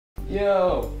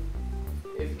Yo,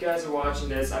 if you guys are watching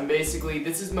this,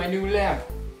 this is my new lamp,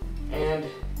 and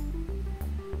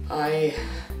I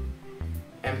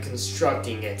am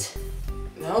constructing it.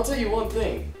 Now I'll tell you one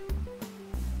thing,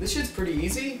 this shit's pretty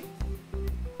easy,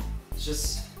 it's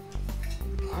just,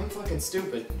 I'm fucking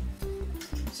stupid.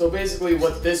 So basically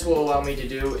what this will allow me to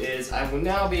do is I will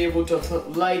now be able to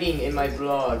put lighting in my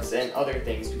vlogs and other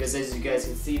things, because as you guys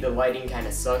can see, the lighting kind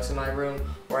of sucks in my room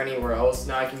or anywhere else.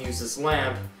 Now I can use this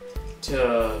lamp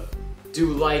to do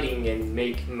lighting and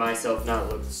make myself not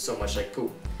look so much like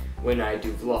poop when I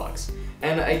do vlogs.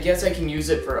 And I guess I can use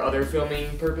it for other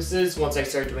filming purposes once I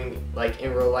start doing like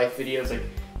in real life videos like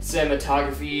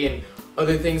cinematography and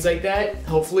other things like that,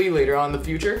 hopefully later on in the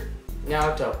future.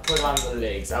 Now to put on the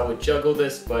legs. I would juggle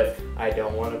this, but I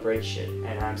don't want to break shit,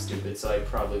 and I'm stupid, so I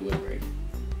probably would break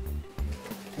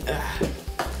it.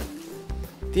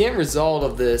 The end result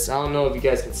of this, I don't know if you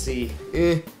guys can see,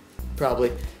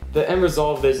 probably. The end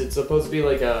result of this, it's supposed to be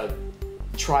like a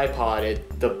tripod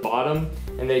at the bottom,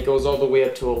 and then it goes all the way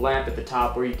up to a lamp at the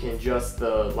top where you can adjust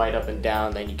the light up and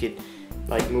down, then you can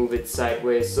like move it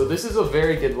sideways. So this is a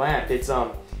very good lamp. It's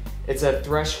a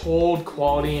threshold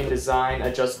quality and design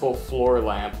adjustable floor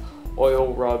lamp,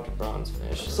 oil rubbed bronze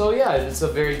finish. So yeah, it's a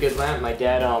very good lamp. My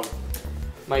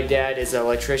dad is an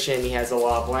electrician. He has a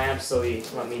lot of lamps, so he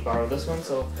let me borrow this one.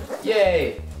 So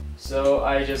yay! So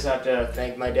I just have to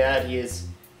thank my dad. He is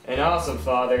an awesome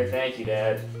father. Thank you,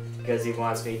 Dad, because he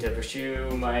wants me to pursue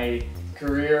my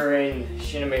career in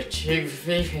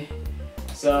cinematography.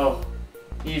 So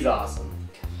he's awesome.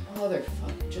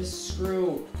 Motherfucker, just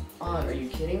screw on. Are you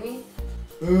kidding me?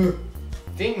 I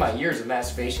think my years of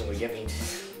masturbation would get me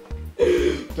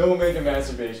Don't make a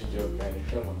masturbation joke, Brandon.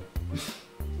 Come on.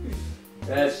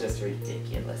 That's just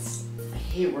ridiculous. I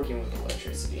hate working with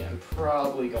electricity. I'm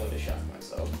probably going to shock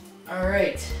myself.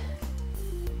 Alright.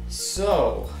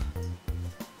 So,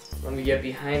 let me get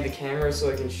behind the camera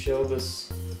so I can show this.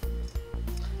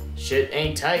 Shit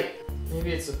ain't tight.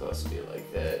 Maybe it's supposed to be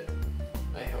like that.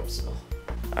 I hope so.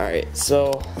 Alright,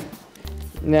 so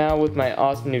now with my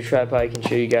awesome new tripod, I can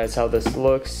show you guys how this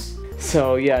looks.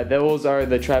 So yeah, those are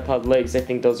the tripod legs. I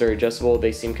think those are adjustable.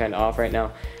 They seem kind of off right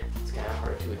now. It's kind of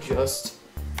hard to adjust.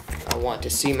 I want to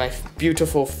see my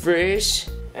beautiful face.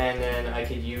 And then I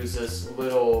could use this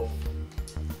little...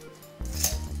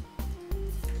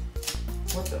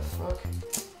 What the fuck?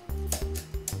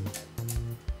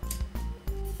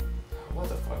 What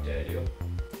the fuck did I do?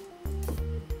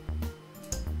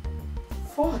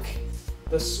 Fuck!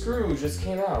 The screw just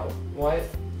came out. What?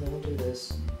 Don't do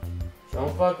this.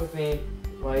 Don't fuck with me.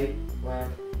 Light,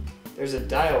 lamp. There's a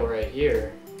dial right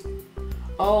here.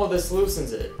 Oh, this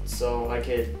loosens it, so I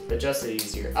could adjust it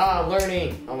easier. Ah,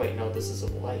 learning! Oh wait, no, this is a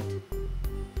light.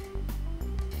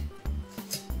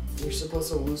 You're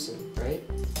supposed to loosen, right?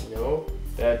 No,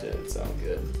 that didn't sound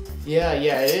good. Yeah,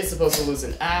 it is supposed to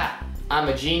loosen. Ah, I'm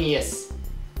a genius.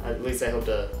 At least I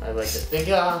like to think.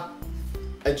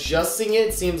 Adjusting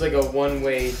it seems like a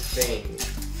one-way thing,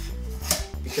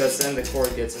 because then the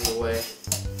cord gets in the way.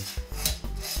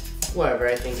 Whatever,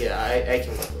 I think I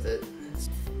can work with it.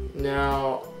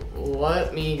 Now,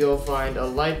 let me go find a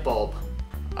light bulb.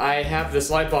 I have this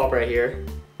light bulb right here,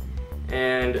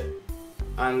 and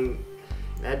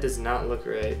that does not look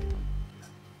right.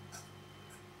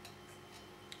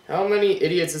 How many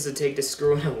idiots does it take to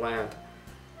screw in a lamp?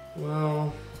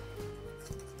 Well,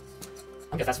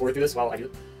 I'm gonna fast forward through this while I do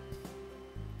it.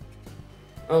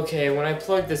 Okay, when I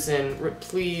plug this in,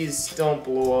 please don't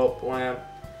blow up lamp.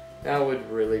 That would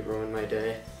really ruin my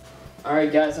day.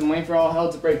 Alright guys, I'm waiting for all hell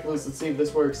to break loose. Let's see if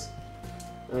this works.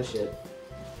 Oh shit.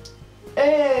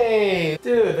 Hey!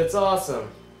 Dude, that's awesome.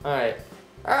 Alright.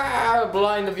 Ah,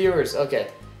 blind the viewers.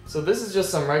 Okay, so this is just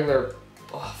some regular...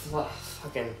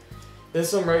 This is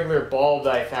some regular bulb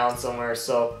that I found somewhere,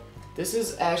 so... This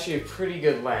is actually a pretty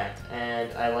good lamp,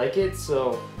 and I like it,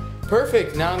 so...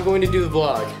 Perfect, now I'm going to do the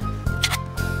vlog.